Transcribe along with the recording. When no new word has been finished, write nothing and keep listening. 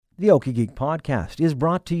The Okie Geek podcast is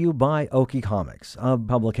brought to you by Okie Comics, a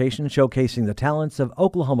publication showcasing the talents of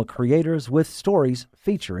Oklahoma creators with stories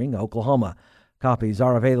featuring Oklahoma. Copies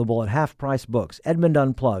are available at Half Price Books, Edmond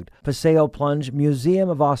Unplugged, Paseo Plunge, Museum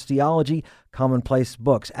of Osteology, Commonplace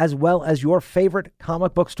Books, as well as your favorite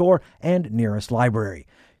comic book store and nearest library.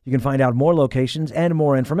 You can find out more locations and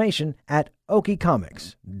more information at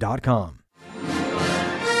okiecomics.com.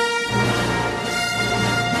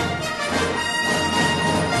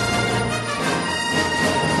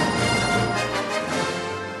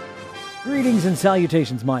 Greetings and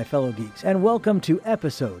salutations, my fellow geeks, and welcome to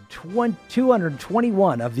episode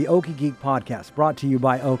 221 of the Okie Geek podcast, brought to you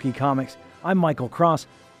by Okie Comics. I'm Michael Cross.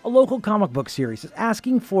 A local comic book series is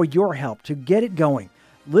asking for your help to get it going.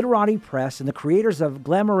 Literati Press and the creators of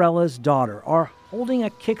Glamorella's Daughter are holding a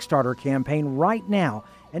Kickstarter campaign right now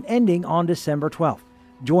and ending on December 12th.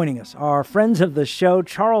 Joining us are friends of the show,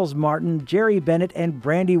 Charles Martin, Jerry Bennett, and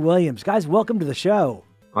Brandy Williams. Guys, welcome to the show.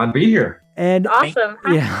 Glad to be here. And awesome.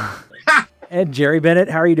 Yeah. And Jerry Bennett,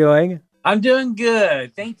 how are you doing? I'm doing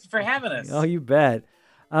good. Thank you for having us. Oh, you bet.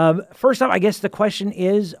 First off, I guess the question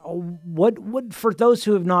is, what for those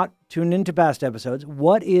who have not tuned into past episodes,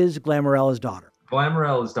 what is Glamorella's Daughter?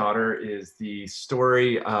 Glamorella's Daughter is the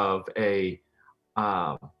story of a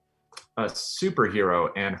superhero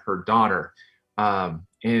and her daughter.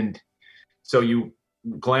 And so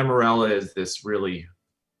Glamorella is this really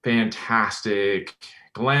fantastic,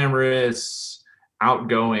 glamorous,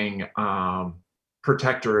 outgoing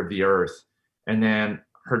protector of the earth. And then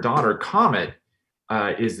her daughter, Comet,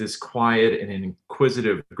 is this quiet and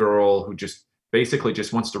inquisitive girl who just basically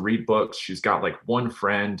just wants to read books. She's got like one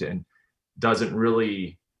friend and doesn't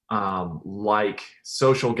really like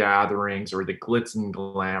social gatherings or the glitz and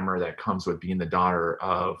glamour that comes with being the daughter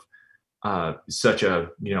of such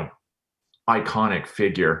a iconic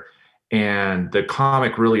figure. And the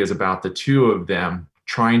comic really is about the two of them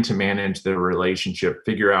trying to manage their relationship,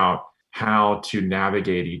 figure out how to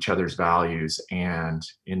navigate each other's values, and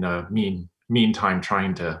in the meantime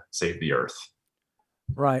trying to save the earth.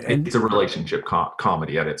 Right. And it's a relationship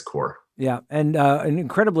comedy at its core. Yeah, and an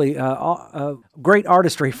incredibly great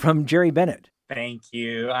artistry from Jerry Bennett. Thank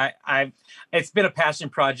you. It's been a passion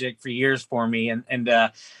project for years for me,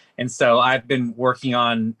 and so I've been working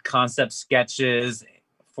on concept sketches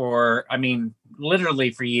literally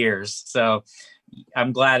for years. So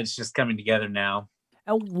I'm glad it's just coming together now.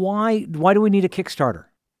 And why do we need a Kickstarter?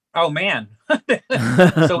 Oh man,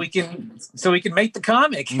 so we can make the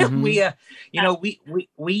comic. Mm-hmm.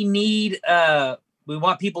 We need we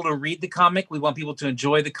want people to read the comic. We want people to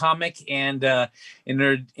enjoy the comic, and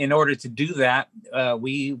in order to do that,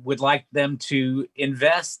 we would like them to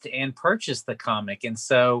invest and purchase the comic. And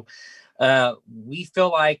so we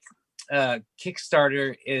feel like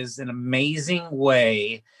Kickstarter is an amazing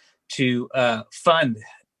way to fund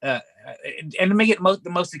and to make it the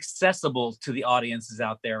most accessible to the audiences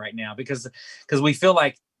out there right now, because we feel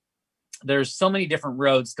like there's so many different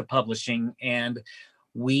roads to publishing, and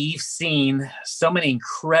we've seen so many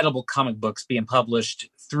incredible comic books being published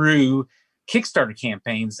through Kickstarter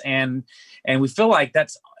campaigns, and we feel like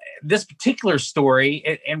that's this particular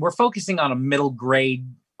story, and we're focusing on a middle grade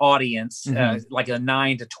audience, like a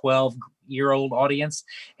 9 to 12-year-old audience,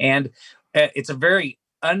 and it's a very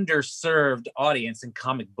underserved audience in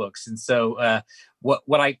comic books. And so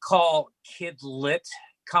what I call kid lit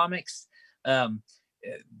comics,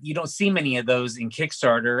 you don't see many of those in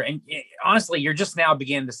Kickstarter, and honestly you're just now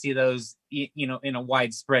beginning to see those in a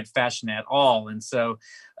widespread fashion at all. And so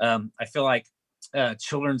I feel like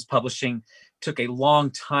children's publishing took a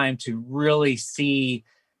long time to really see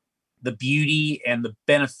the beauty and the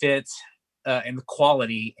benefits and the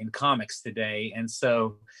quality in comics today. And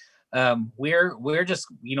so we're just,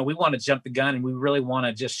 we want to jump the gun, and we really want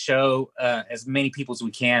to just show as many people as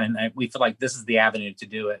we can. And we feel like this is the avenue to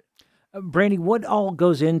do it. Brandy, what all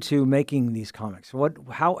goes into making these comics?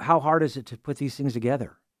 How hard is it to put these things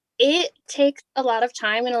together? It takes a lot of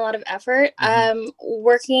time and a lot of effort.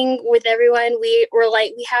 Working with everyone, we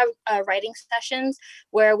have writing sessions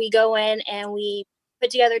where we go in and we put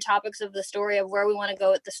together topics of the story, of where we want to go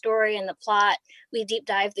with the story and the plot. We deep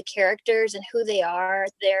dive the characters and who they are,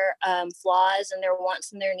 their flaws and their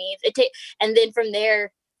wants and their needs. And then from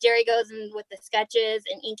there, Jerry goes in with the sketches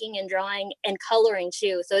and inking and drawing and coloring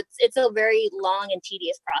too. So it's a very long and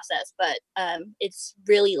tedious process, but it's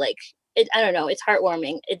really I don't know, it's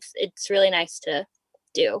heartwarming. It's really nice to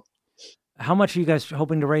do. How much are you guys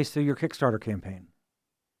hoping to raise through your Kickstarter campaign?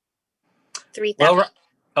 $3,000.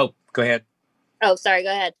 Oh, go ahead. Oh, sorry, go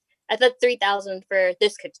ahead. I thought $3,000 for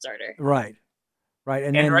this Kickstarter. Right. Right.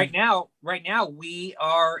 And then, right now we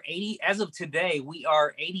are as of today, we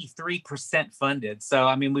are 83% funded. So,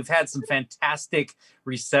 I mean, we've had some fantastic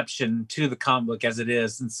reception to the comic book as it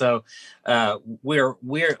is. And so we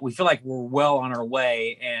feel like we're well on our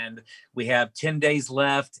way, and we have 10 days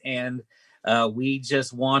left, and we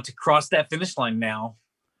just want to cross that finish line now.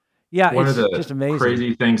 Yeah. One it's of the just amazing.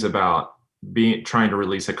 Crazy things about trying to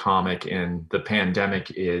release a comic in the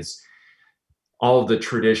pandemic is all of the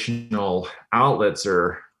traditional outlets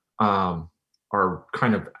are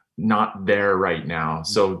kind of not there right now.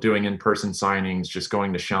 So doing in-person signings, just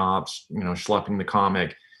going to shops, schlepping the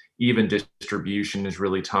comic, even distribution is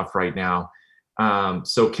really tough right now.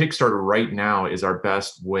 So Kickstarter right now is our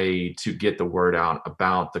best way to get the word out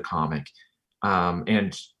about the comic.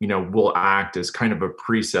 And we'll act as kind of a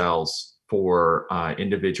pre-sales for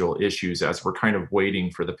individual issues as we're kind of waiting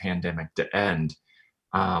for the pandemic to end,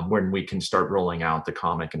 when we can start rolling out the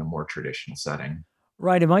comic in a more traditional setting.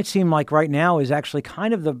 Right. It might seem like right now is actually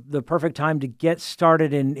kind of the perfect time to get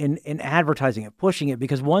started in advertising it, pushing it,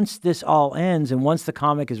 because once this all ends and once the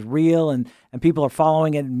comic is real and people are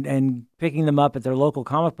following it and picking them up at their local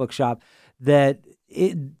comic book shop,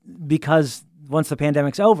 because once the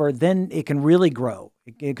pandemic's over, then it can really grow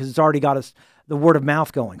because it's already got us the word of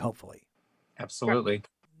mouth going, hopefully. Absolutely.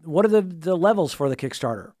 What are the levels for the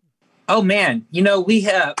Kickstarter? Oh man, we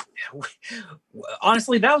have,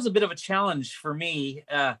 honestly, that was a bit of a challenge for me.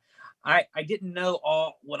 I didn't know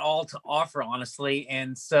what all to offer, honestly.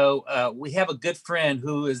 And so we have a good friend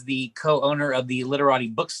who is the co-owner of the Literati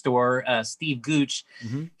bookstore, Steve Gooch.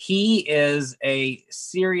 Mm-hmm. He is a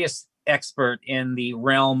serious expert in the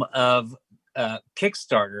realm of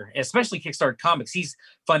Kickstarter, especially Kickstarter comics. He's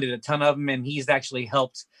funded a ton of them, and he's actually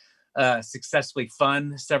helped successfully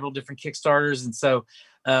fund several different Kickstarters. And so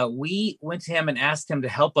we went to him and asked him to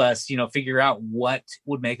help us, figure out what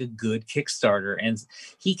would make a good Kickstarter. And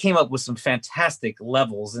he came up with some fantastic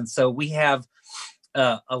levels. And so we have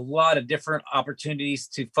a lot of different opportunities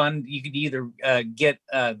to fund. You could either get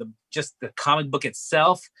just the comic book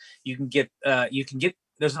itself. You can get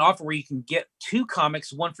there's an offer where you can get 2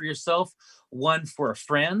 comics, one for yourself, one for a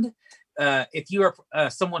friend. If you are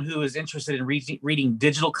someone who is interested in reading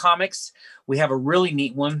digital comics, we have a really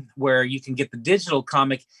neat one where you can get the digital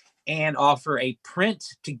comic and offer a print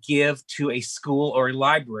to give to a school or a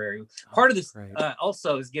library. Part of this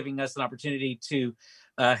also is giving us an opportunity to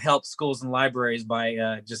help schools and libraries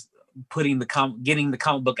by just getting the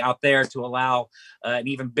comic book out there to allow an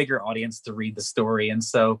even bigger audience to read the story. And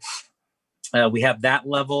so we have that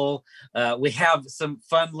level. We have some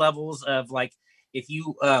fun levels of, like, if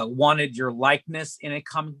you wanted your likeness in a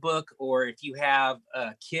comic book, or if you have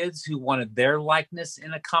kids who wanted their likeness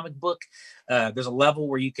in a comic book, there's a level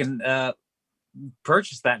where you can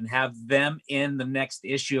purchase that and have them in the next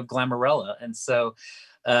issue of Glamourella. And so,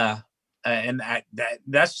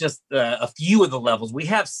 that's just a few of the levels. We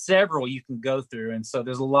have several you can go through. And so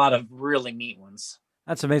there's a lot of really neat ones.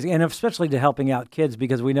 That's amazing. And especially to helping out kids,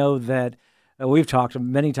 because we know that we've talked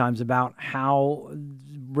many times about how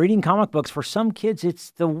reading comic books, for some kids,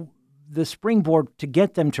 it's the springboard to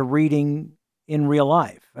get them to reading in real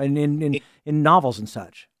life and in novels and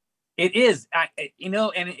such. It is, and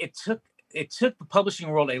it took the publishing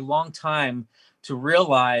world a long time to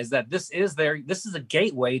realize that this is a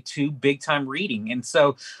gateway to big time reading. And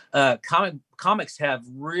so comics have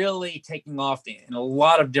really taken off in a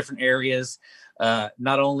lot of different areas.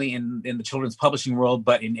 Not only in the children's publishing world,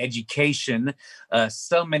 but in education.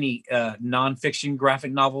 So many nonfiction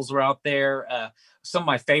graphic novels are out there. Some of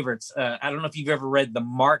my favorites, I don't know if you've ever read the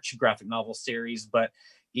March graphic novel series, but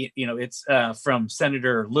it's from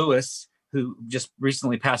Senator Lewis, who just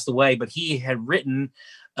recently passed away, but he had written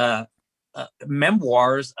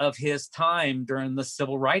memoirs of his time during the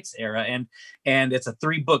civil rights era. And it's a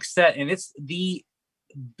 3-book set, and it's the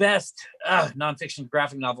best nonfiction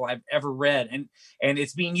graphic novel I've ever read, and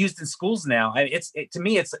it's being used in schools now. To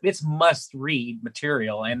me it's must read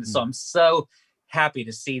material, and so I'm so happy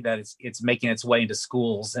to see that it's making its way into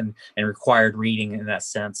schools and required reading in that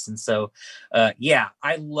sense. And so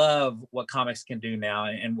I love what comics can do now,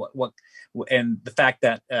 and and the fact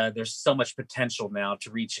that there's so much potential now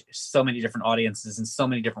to reach so many different audiences in so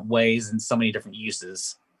many different ways and so many different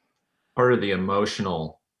uses. Part of the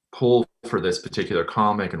emotional pull for this particular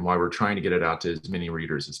comic and why we're trying to get it out to as many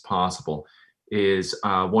readers as possible is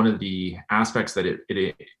one of the aspects that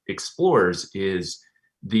it explores is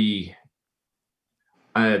the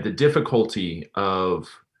difficulty of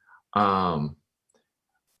a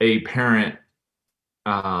parent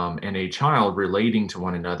and a child relating to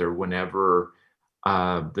one another whenever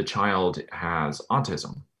the child has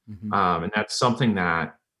autism. Mm-hmm. And that's something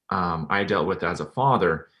that I dealt with as a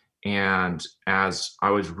father. And as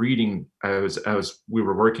I was reading, we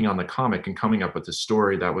were working on the comic and coming up with the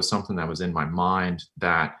story, that was something that was in my mind,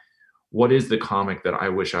 that what is the comic that I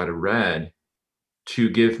wish I'd have read to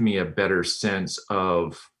give me a better sense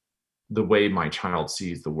of the way my child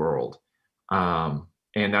sees the world. And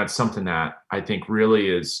that's something that I think really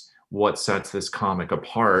is what sets this comic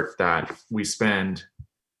apart, that we spend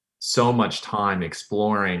so much time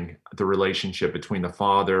exploring the relationship between the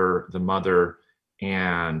father, the mother,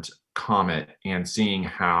 and Comet, and seeing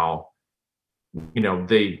how,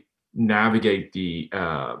 they navigate the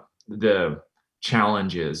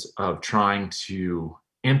challenges of trying to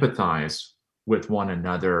empathize with one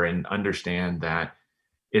another and understand that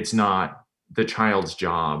it's not the child's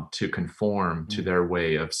job to conform to their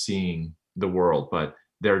way of seeing the world, but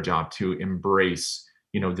their job to embrace,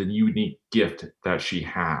 the unique gift that she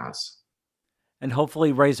has. And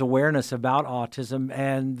hopefully raise awareness about autism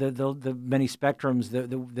and the many spectrums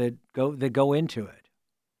that go into it.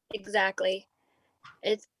 Exactly.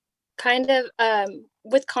 It's kind of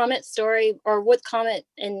with Comet's story, or with Comet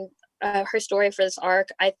and her story for this arc,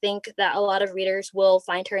 I think that a lot of readers will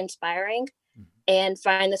find her inspiring and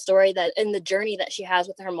find the story that in the journey that she has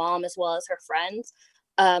with her mom as well as her friends,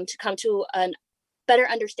 to come to a better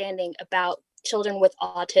understanding about children with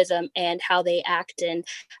autism and how they act and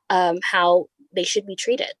how they should be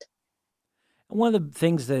treated. One of the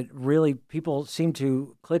things that really people seem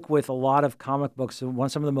to click with a lot of comic books, some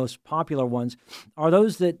of the most popular ones, are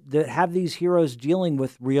those that have these heroes dealing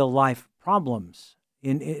with real life problems,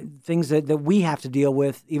 in things that we have to deal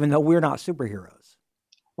with, even though we're not superheroes.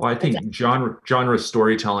 Well, I think genre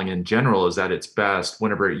storytelling in general is at its best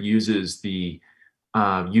whenever it uses the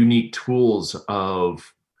unique tools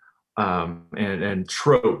of and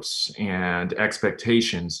tropes and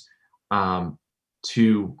expectations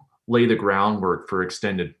to lay the groundwork for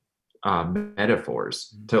extended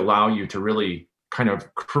metaphors, to allow you to really kind of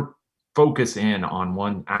focus in on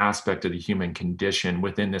one aspect of the human condition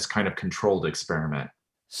within this kind of controlled experiment.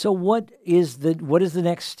 So what is the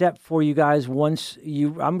next step for you guys once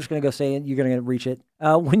I'm just going to go say it, you're going to reach it,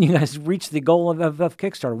 when you guys reach the goal of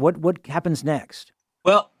Kickstarter? What happens next?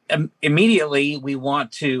 Well, immediately we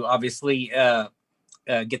want to obviously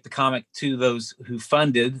get the comic to those who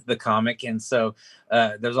funded the comic. And so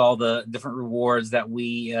there's all the different rewards that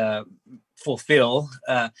we fulfill.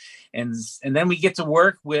 And then we get to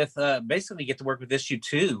work with, issue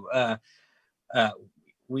 2.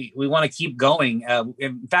 We want to keep going.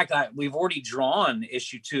 In fact, we've already drawn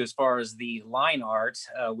issue 2 as far as the line art.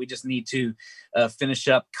 We just need to finish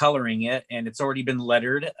up coloring it, and it's already been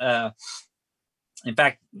lettered. In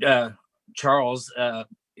fact, Charles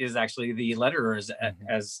is actually the letterer,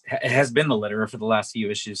 has been the letterer for the last few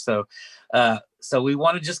issues. So we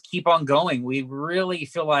want to just keep on going. We really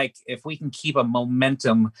feel like if we can keep a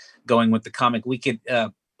momentum going with the comic, we could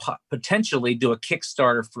potentially do a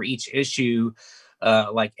Kickstarter for each issue,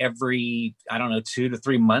 like every, 2 to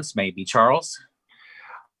 3 months, maybe. Charles?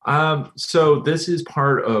 So this is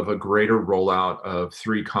part of a greater rollout of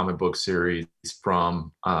 3 comic book series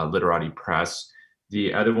from Literati Press.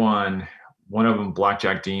 The other one of them,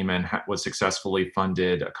 Blackjack Demon, was successfully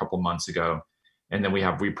funded a couple months ago. And then we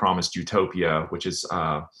have We Promised Utopia, which is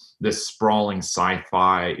this sprawling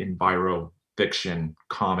sci-fi enviro fiction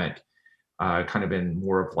comic, kind of in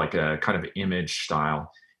more of like a kind of image style.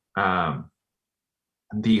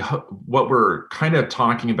 What we're kind of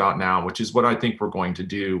talking about now, which is what I think we're going to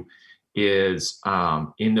do, is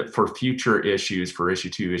for future issues, for issue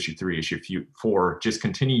 2, issue 3, issue 4, just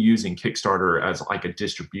continue using Kickstarter as like a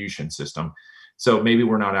distribution system. So maybe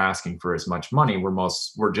we're not asking for as much money.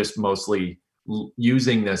 We're just mostly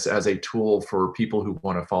using this as a tool for people who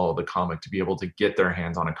want to follow the comic to be able to get their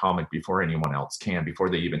hands on a comic before anyone else can, before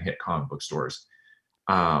they even hit comic book stores.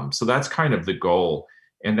 So that's kind of the goal.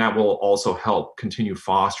 And that will also help continue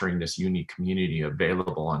fostering this unique community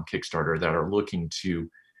available on Kickstarter that are looking to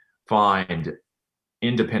find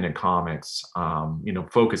independent comics,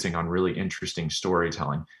 focusing on really interesting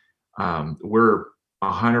storytelling. We're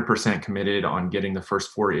 100% committed on getting the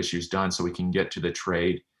first 4 issues done so we can get to the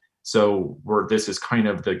trade. So this is kind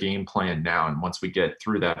of the game plan now. And once we get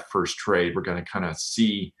through that first trade, we're going to kind of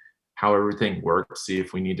see how everything works, see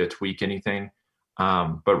if we need to tweak anything.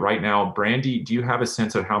 But right now, Brandy, do you have a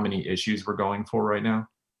sense of how many issues we're going for right now?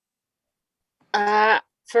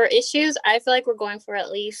 For issues, I feel like we're going for at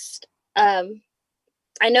least,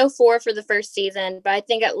 I know 4 for the first season, but I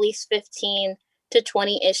think at least 15 to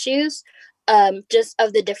 20 issues, just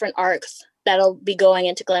of the different arcs that'll be going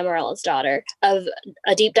into Glamorella's daughter, of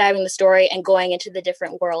a deep diving the story and going into the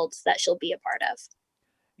different worlds that she'll be a part of.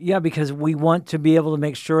 Yeah, because we want to be able to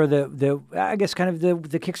make sure that I guess kind of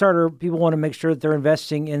the Kickstarter people want to make sure that they're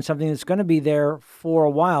investing in something that's going to be there for a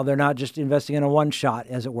while. They're not just investing in a one shot,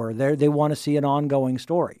 as it were. They want to see an ongoing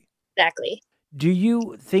story. Exactly. Do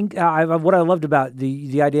you think what I loved about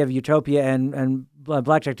the idea of Utopia and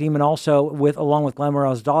Blackjack Demon also along with Glen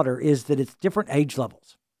Morello's Daughter is that it's different age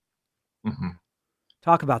levels. Mm-hmm.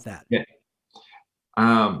 Talk about that. Yeah.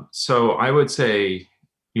 So I would say,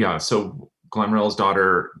 yeah. So Glen Morello's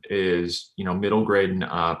Daughter is, middle grade and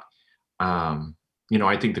up.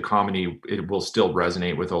 I think the comedy, it will still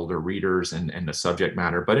resonate with older readers and the subject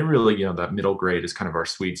matter, but it really, that middle grade is kind of our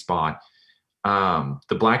sweet spot.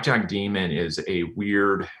 The Blackjack Demon is a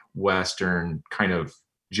weird Western, kind of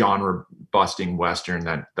genre busting Western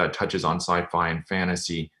that touches on sci-fi and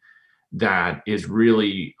fantasy, that is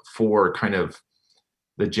really for kind of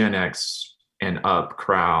the Gen X and up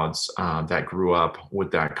crowds that grew up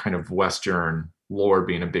with that kind of Western lore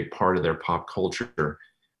being a big part of their pop culture.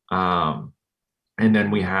 And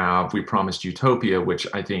then we Promised Utopia, which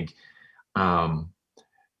I think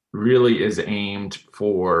really is aimed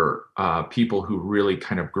for people who really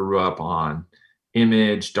kind of grew up on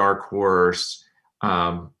Image, Dark Horse,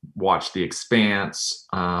 watched The Expanse,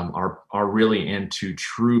 are really into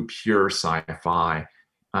true pure sci-fi.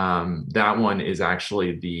 That one is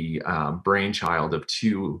actually the brainchild of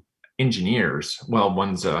two engineers. Well,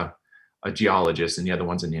 one's a geologist and the other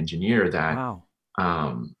one's an engineer that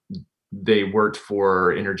Wow. They worked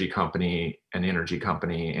for an energy company,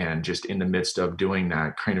 and just in the midst of doing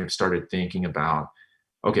that kind of started thinking about,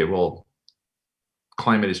 okay, well,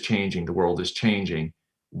 climate is changing, the world is changing.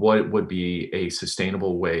 What would be a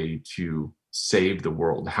sustainable way to save the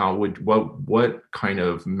world? What kind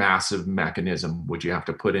of massive mechanism would you have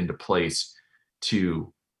to put into place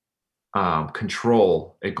to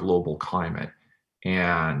control a global climate?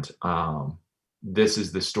 And this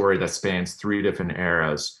is the story that spans three different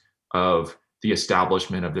eras of the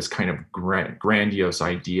establishment of this kind of grandiose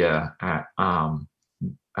idea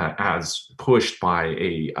as pushed by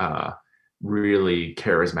a really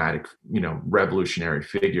charismatic, revolutionary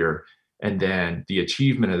figure. And then the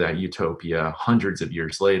achievement of that utopia hundreds of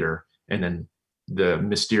years later, and then the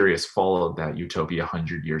mysterious fall of that utopia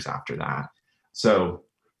 100 years after that. So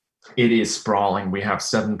it is sprawling. We have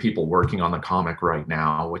 7 people working on the comic right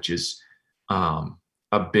now, which is a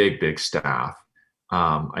big staff.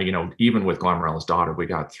 Even with Glen Morello's Daughter, we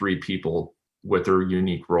got 3 people with their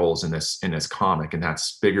unique roles in this comic, and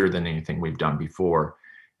that's bigger than anything we've done before.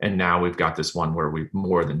 And now we've got this one where we've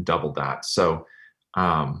more than doubled that. So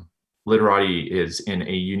Literati is in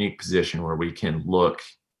a unique position where we can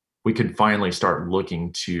finally start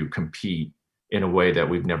looking to compete in a way that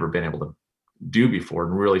we've never been able to do before,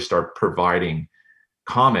 and really start providing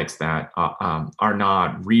comics that are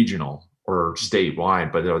not regional or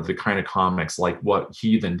statewide, but are the kind of comics like what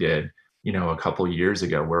Heathen did, a couple of years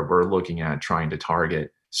ago, where we're looking at trying to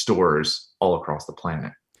target stores all across the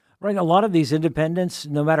planet. Right. A lot of these independents,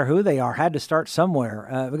 no matter who they are, had to start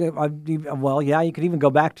somewhere. Well, yeah, you could even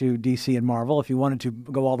go back to DC and Marvel if you wanted to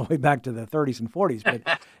go all the way back to the 30s and 40s.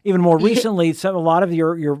 But even more recently, a lot of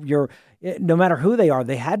your no matter who they are,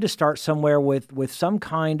 they had to start somewhere with some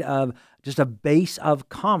kind of just a base of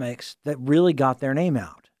comics that really got their name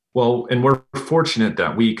out. Well, and we're fortunate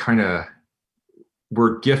that we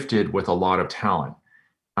were gifted with a lot of talent.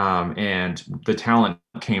 And the talent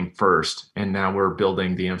came first, and now we're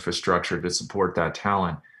building the infrastructure to support that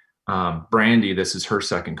talent. Brandy, this is her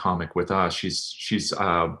second comic with us. She's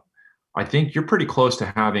I think you're pretty close to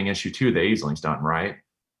having issue 2 of the Agelings done, right?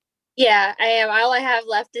 Yeah, I am. All I have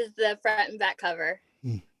left is the front and back cover.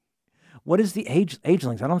 What is the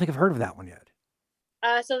Agelings? I don't think I've heard of that one yet.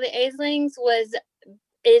 So the Agelings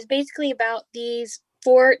is basically about these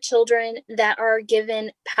 4 children that are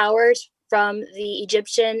given powers from the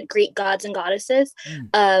Egyptian, Greek gods and goddesses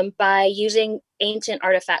by using ancient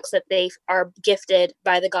artifacts that they are gifted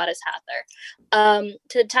by the goddess Hathor.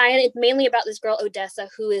 To tie in, it's mainly about this girl Odessa,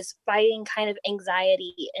 who is fighting kind of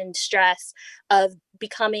anxiety and stress of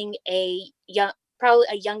becoming probably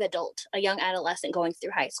a young adult, a young adolescent going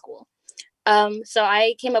through high school. So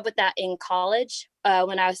I came up with that in college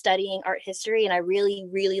when I was studying art history, and I really,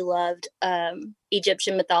 really loved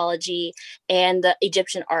Egyptian mythology and the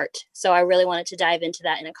Egyptian art. So I really wanted to dive into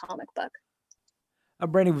that in a comic book.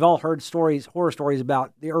 Brandy, we've all heard horror stories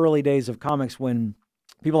about the early days of comics when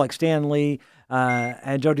people like Stan Lee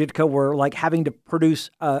and Joe Ditko were like having to produce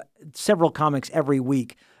several comics every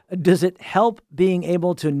week. Does it help being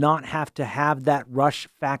able to not have to have that rush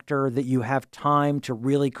factor, that you have time to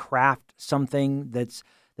really craft something that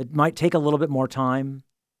might take a little bit more time?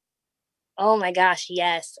 Oh my gosh,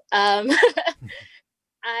 yes.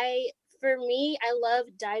 For me, I love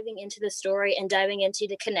diving into the story and diving into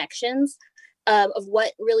the connections of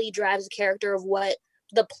what really drives a character, of what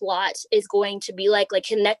the plot is going to be like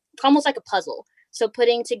connect, almost like a puzzle. So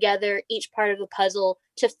putting together each part of the puzzle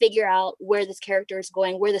to figure out where this character is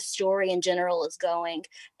going, where the story in general is going,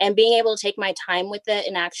 and being able to take my time with it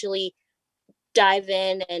and actually dive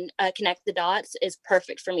in and connect the dots is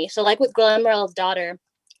perfect for me. So like with Glamorella's Daughter,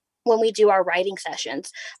 when we do our writing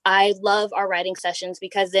sessions, I love our writing sessions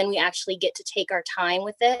because then we actually get to take our time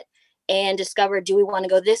with it and discover, do we want to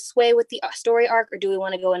go this way with the story arc, or do we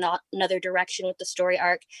want to go in another direction with the story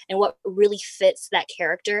arc, and what really fits that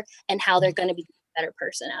character and how they're going to be a better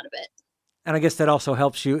person out of it. And I guess that also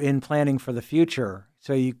helps you in planning for the future.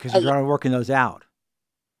 So because you're working those out.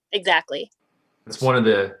 Exactly. It's one of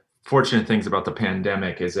the fortunate things about the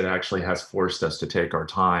pandemic is it actually has forced us to take our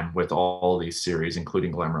time with all these series,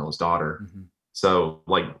 including Glamorella's Daughter. Mm-hmm. So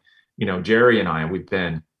Jerry and I, we've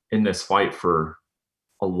been in this fight for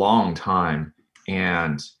a long time,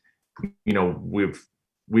 and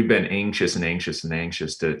we've been anxious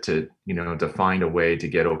to find a way to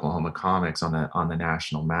get Oklahoma comics on the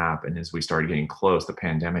national map. And as we started getting close, the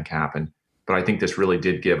pandemic happened. But I think this really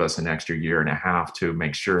did give us an extra year and a half to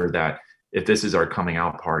make sure that if this is our coming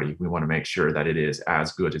out party, we want to make sure that it is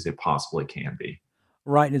as good as it possibly can be.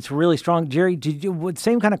 Right, and it's really strong. Jerry,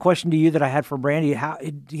 same kind of question to you that I had for Brandy.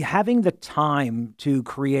 Having the time to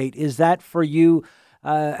create, is that for you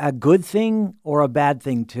a good thing or a bad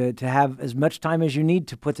thing to have as much time as you need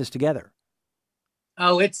to put this together?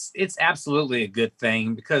 Oh, it's absolutely a good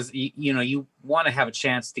thing, because you want to have a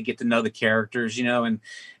chance to get to know the characters, and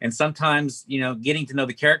sometimes getting to know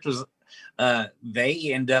the characters,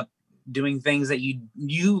 they end up doing things that you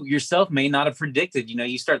yourself may not have predicted.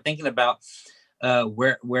 You start thinking about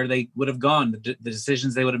where they would have gone, the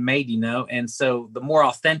decisions they would have made, and so the more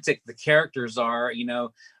authentic the characters are,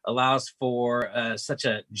 allows for such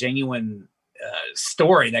a genuine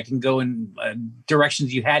story that can go in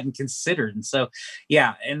directions you hadn't considered. And so,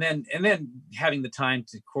 yeah. And then having the time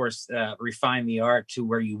to, of course, refine the art to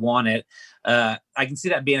where you want it. I can see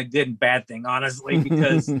that being a good and bad thing, honestly,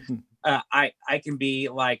 because I can be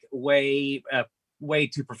like way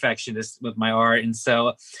too perfectionist with my art. And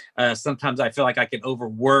so sometimes I feel like I can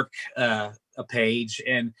overwork a page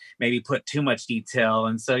and maybe put too much detail.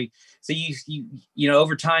 And so you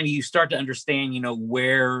over time, you start to understand,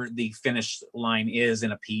 where the finish line is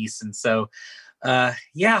in a piece. And so, I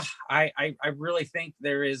really think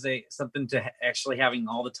there is something to actually having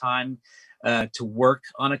all the time to work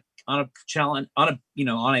on a challenge, on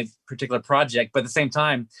a particular project. But at the same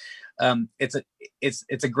time, it's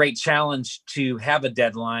a great challenge to have a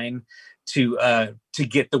deadline to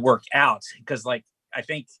get the work out, because I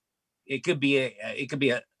think it could be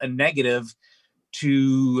a negative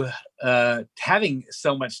to having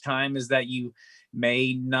so much time, is that you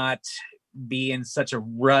may not be in such a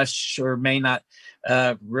rush, or may not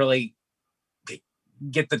really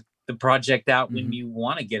get the project out mm-hmm. when you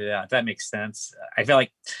want to get it out, if that makes sense. I feel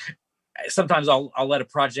like sometimes I'll let a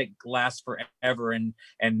project last forever and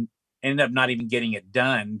end up not even getting it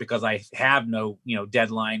done because I have no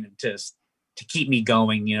deadline to keep me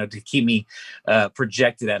going, to keep me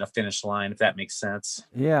projected at a finish line, if that makes sense.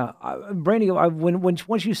 Yeah. Brandy,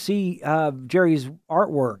 once you see Jerry's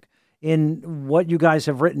artwork in what you guys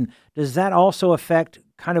have written, does that also affect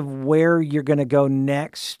kind of where you're going to go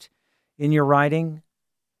next in your writing?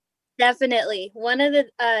 Definitely. One of the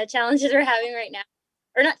challenges we're having right now,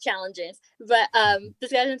 or not challenges, but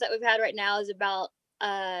discussions that we've had right now is about,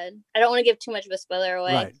 I don't want to give too much of a spoiler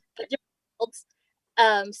away, right.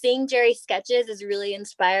 But seeing Jerry's sketches is really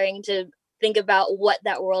inspiring to think about what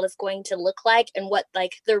that world is going to look like, and what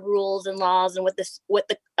the rules and laws and what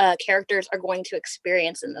the characters are going to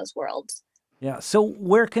experience in those worlds. Yeah. So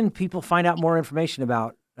where can people find out more information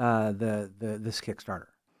about this Kickstarter?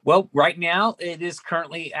 Well, right now it is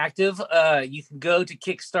currently active. You can go to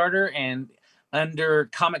Kickstarter, and under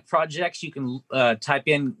comic projects, you can type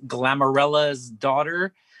in Glamorella's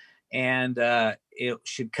Daughter, and it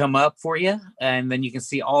should come up for you. And then you can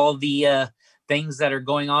see all the things that are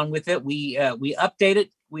going on with it. We update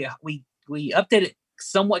it. We update it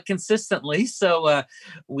somewhat consistently. So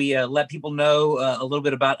we let people know a little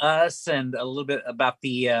bit about us and a little bit about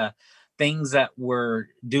the things that we're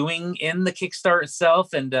doing in the Kickstarter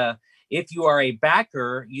itself. And if you are a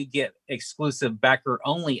backer, you get exclusive backer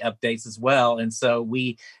only updates as well. And so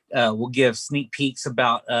we will give sneak peeks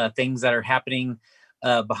about things that are happening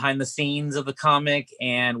behind the scenes of the comic.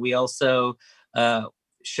 And we also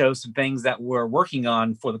show some things that we're working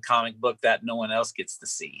on for the comic book that no one else gets to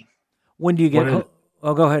see. When do you get... go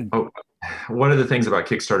ahead. Oh, one of the things about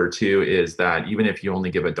Kickstarter too is that even if you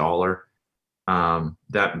only give $1,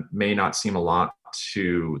 that may not seem a lot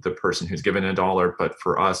to the person who's given $1, but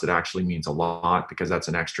for us, it actually means a lot because that's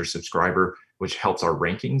an extra subscriber, which helps our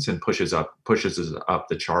rankings and pushes us up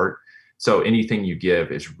the chart. So anything you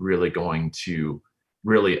give is really going to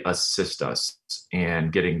really assist us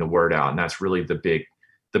in getting the word out. And that's really the big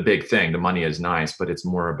thing. The money is nice, but it's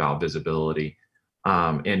more about visibility.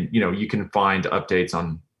 And, you can find updates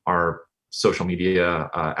on our social media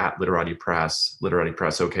at Literati Press,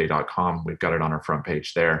 literatipressok.com. We've got it on our front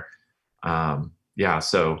page there. Any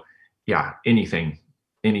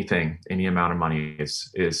amount of money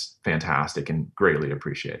is fantastic and greatly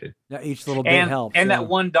appreciated. Now, each little bit helps. And that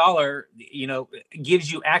 $1,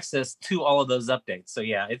 gives you access to all of those updates. So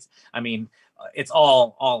it's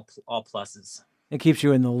all pluses. It keeps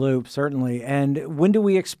you in the loop, certainly. And when do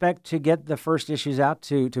we expect to get the first issues out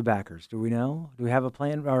to backers? Do we know? Do we have a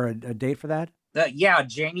plan or a date for that?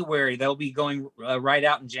 January. They'll be going right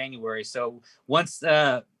out in January. So once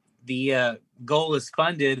the goal is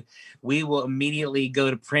funded, we will immediately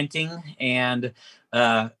go to printing and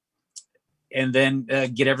then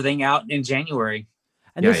get everything out in January.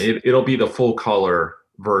 And it'll be the full color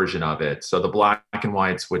version of it. So the black and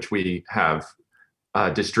whites, which we have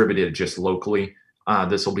distributed just locally,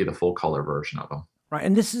 this will be the full color version of them. Right.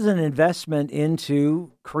 And this is an investment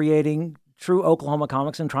into creating true Oklahoma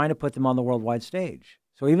comics and trying to put them on the worldwide stage.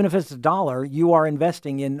 So even if it's $1, you are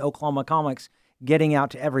investing in Oklahoma comics getting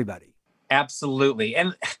out to everybody. Absolutely.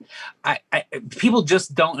 And people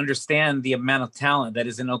just don't understand the amount of talent that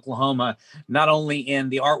is in Oklahoma, not only in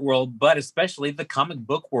the art world, but especially the comic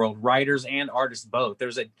book world, writers and artists both.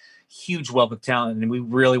 There's a huge wealth of talent, and we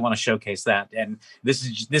really want to showcase that. And this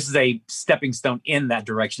is a stepping stone in that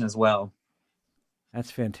direction as well. That's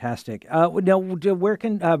fantastic. Now, where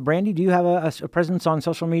can, Brandy, do you have a presence on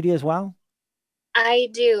social media as well? I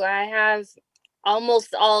do. I have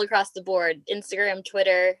almost all across the board: Instagram,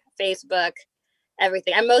 Twitter, Facebook,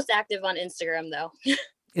 everything. I'm most active on Instagram, though.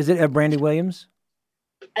 Is it Brandy Williams?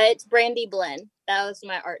 It's Brandy Blinn. That was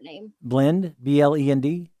my art name. Blend,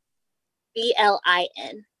 BLEND?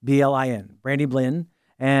 BLIN. BLIN. Brandy Blinn.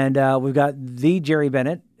 And we've got the Jerry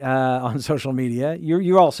Bennett on social media.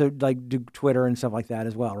 You also do Twitter and stuff like that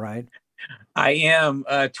as well, right? I am.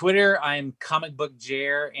 Twitter, I'm Comic Book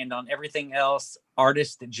Jer, and on everything else,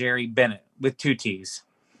 Artist Jerry Bennett with 2 T's.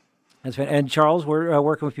 That's fine. And Charles,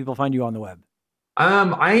 where can people find you on the web?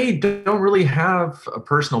 I don't really have a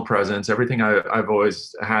personal presence. Everything I've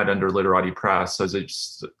always had under Literati Press, so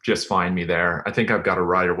just find me there. I think I've got a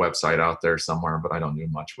writer website out there somewhere, but I don't do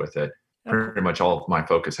much with it. Okay. Pretty much all of my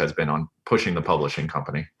focus has been on pushing the publishing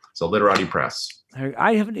company. So Literati Press.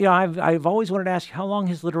 I've always wanted to ask you, how long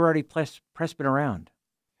has Literati Press been around?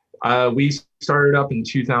 We started up in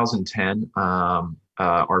 2010.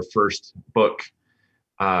 Our first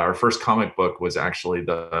comic book was actually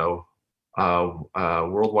the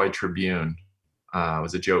Worldwide Tribune. It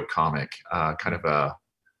was a joke comic, kind of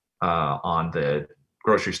on the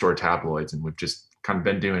grocery store tabloids, and we've just kind of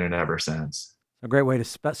been doing it ever since. A great way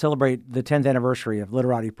to celebrate the 10th anniversary of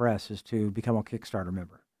Literati Press is to become a Kickstarter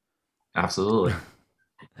member. Absolutely.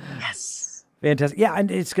 Yes. Fantastic. Yeah, and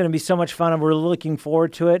it's going to be so much fun, and we're looking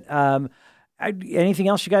forward to it. Anything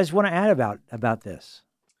else you guys want to add about this?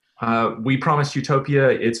 We promised Utopia.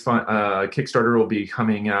 It's fun. Kickstarter will be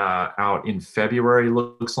coming out in February,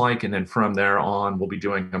 looks like, and then from there on, we'll be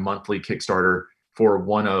doing a monthly Kickstarter for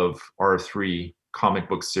one of our 3 comic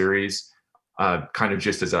book series, kind of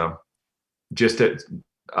just to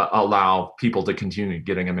allow people to continue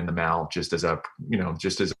getting them in the mail, just as a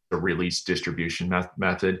release distribution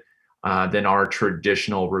method. Then our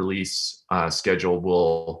traditional release schedule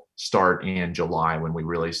will start in July, when we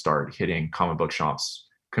really start hitting comic book shops,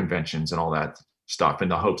 conventions, and all that stuff, in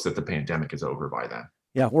the hopes that the pandemic is over by then.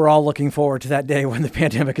 Yeah, we're all looking forward to that day when the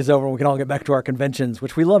pandemic is over and we can all get back to our conventions,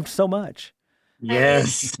 which we loved so much.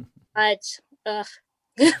 Yes.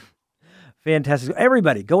 Fantastic.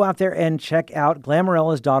 Everybody, go out there and check out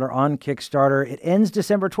Glamorella's Daughter on Kickstarter. It ends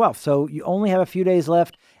December 12th, so you only have a few days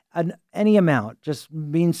left. And any amount just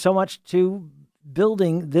means so much to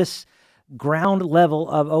building this ground level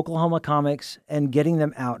of Oklahoma comics and getting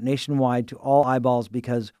them out nationwide to all eyeballs,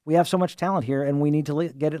 because we have so much talent here and we need to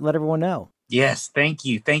let everyone know. Yes. Thank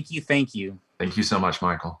you. Thank you. Thank you. Thank you so much,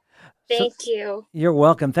 Michael. Thank you. You're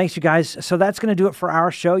welcome. Thanks, you guys. So that's going to do it for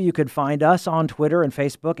our show. You could find us on Twitter and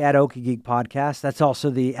Facebook at Okie Geek Podcast. That's also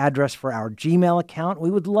the address for our Gmail account.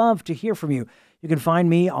 We would love to hear from you. You can find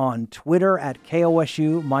me on Twitter at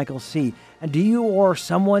KOSU Michael C. And do you or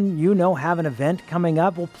someone you know have an event coming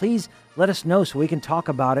up? Well, please let us know so we can talk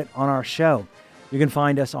about it on our show. You can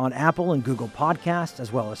find us on Apple and Google Podcasts,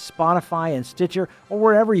 as well as Spotify and Stitcher, or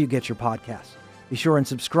wherever you get your podcasts. Be sure and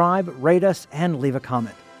subscribe, rate us, and leave a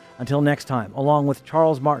comment. Until next time, along with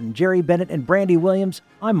Charles Martin, Jerry Bennett, and Brandy Williams,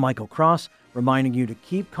 I'm Michael Cross, reminding you to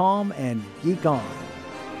keep calm and geek on.